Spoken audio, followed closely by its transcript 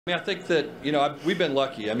I think that, we've been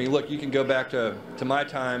lucky. I mean, look, you can go back to my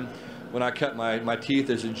time when I cut my teeth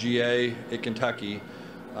as a GA at Kentucky.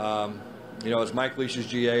 It was Mike Leach's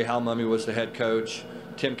GA, Hal Mumme was the head coach,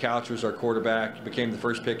 Tim Couch was our quarterback, became the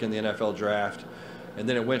first pick in the NFL draft, and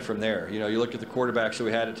then it went from there. You look at the quarterbacks that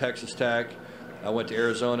we had at Texas Tech. I went to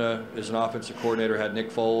Arizona as an offensive coordinator, had Nick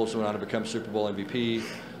Foles, went on to become Super Bowl MVP.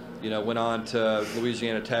 Went on to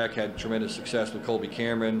Louisiana Tech, had tremendous success with Colby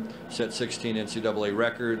Cameron, set 16 NCAA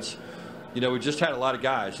records. We just had a lot of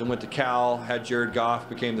guys. And went to Cal, had Jared Goff,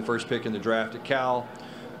 became the first pick in the draft at Cal.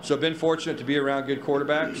 So I've been fortunate to be around good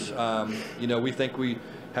quarterbacks. We think we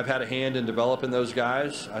have had a hand in developing those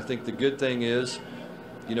guys. I think the good thing is,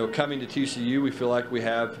 coming to TCU, we feel like we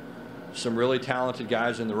have some really talented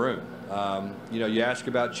guys in the room. You ask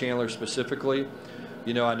about Chandler specifically.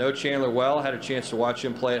 I know Chandler well, had a chance to watch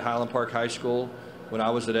him play at Highland Park High School when I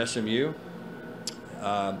was at SMU.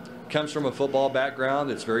 Comes from a football background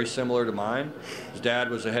that's very similar to mine. His dad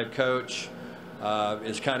was a head coach,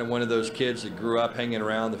 is kind of one of those kids that grew up hanging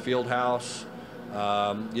around the field house.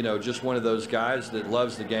 Just one of those guys that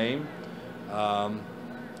loves the game. I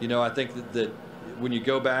think that when you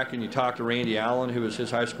go back and you talk to Randy Allen, who was his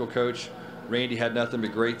high school coach, Randy had nothing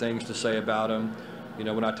but great things to say about him.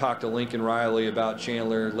 When I talked to Lincoln Riley about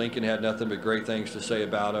Chandler, Lincoln had nothing but great things to say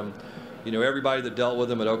about him. Everybody that dealt with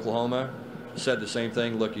him at Oklahoma said the same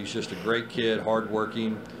thing. Look, he's just a great kid,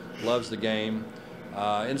 hardworking, loves the game.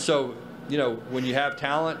 And so, when you have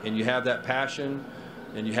talent and you have that passion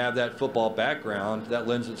and you have that football background, that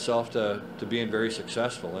lends itself to being very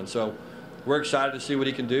successful. And so we're excited to see what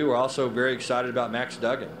he can do. We're also very excited about Max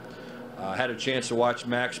Duggan. Had a chance to watch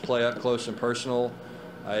Max play up close and personal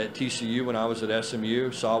at TCU when I was at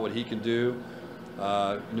SMU, saw what he can do.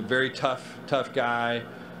 Very tough guy,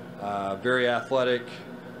 very athletic,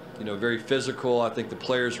 very physical. I think the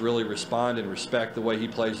players really respond and respect the way he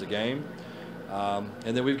plays the game.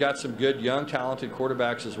 And then we've got some good, young, talented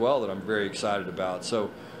quarterbacks as well that I'm very excited about.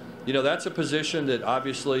 So, that's a position that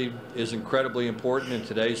obviously is incredibly important in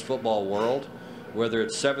today's football world. Whether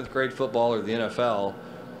it's 7th grade football or the NFL,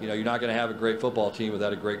 you're not going to have a great football team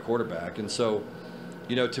without a great quarterback. And so,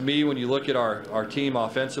 to me, when you look at our team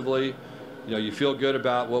offensively, you feel good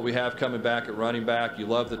about what we have coming back at running back. You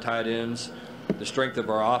love the tight ends. The strength of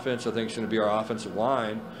our offense, I think, is going to be our offensive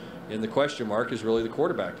line. And the question mark is really the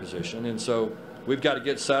quarterback position. And so we've got to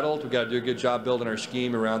get settled. We've got to do a good job building our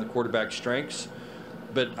scheme around the quarterback strengths.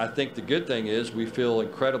 But I think the good thing is we feel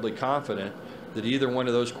incredibly confident that either one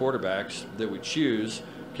of those quarterbacks that we choose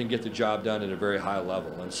can get the job done at a very high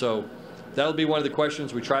level. And so that'll be one of the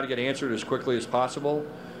questions we try to get answered as quickly as possible.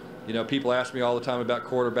 People ask me all the time about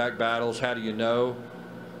quarterback battles. How do you know?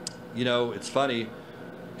 It's funny.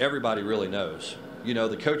 Everybody really knows.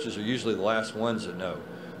 The coaches are usually the last ones that know.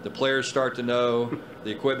 The players start to know. The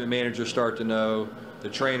equipment managers start to know. The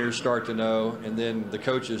trainers start to know. And then the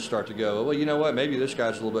coaches start to go, well, you know what? Maybe this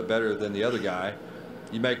guy's a little bit better than the other guy.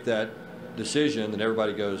 You make that decision, and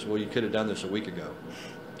everybody goes, well, you could have done this a week ago.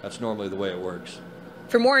 That's normally the way it works.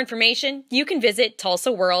 For more information, you can visit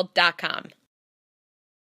TulsaWorld.com.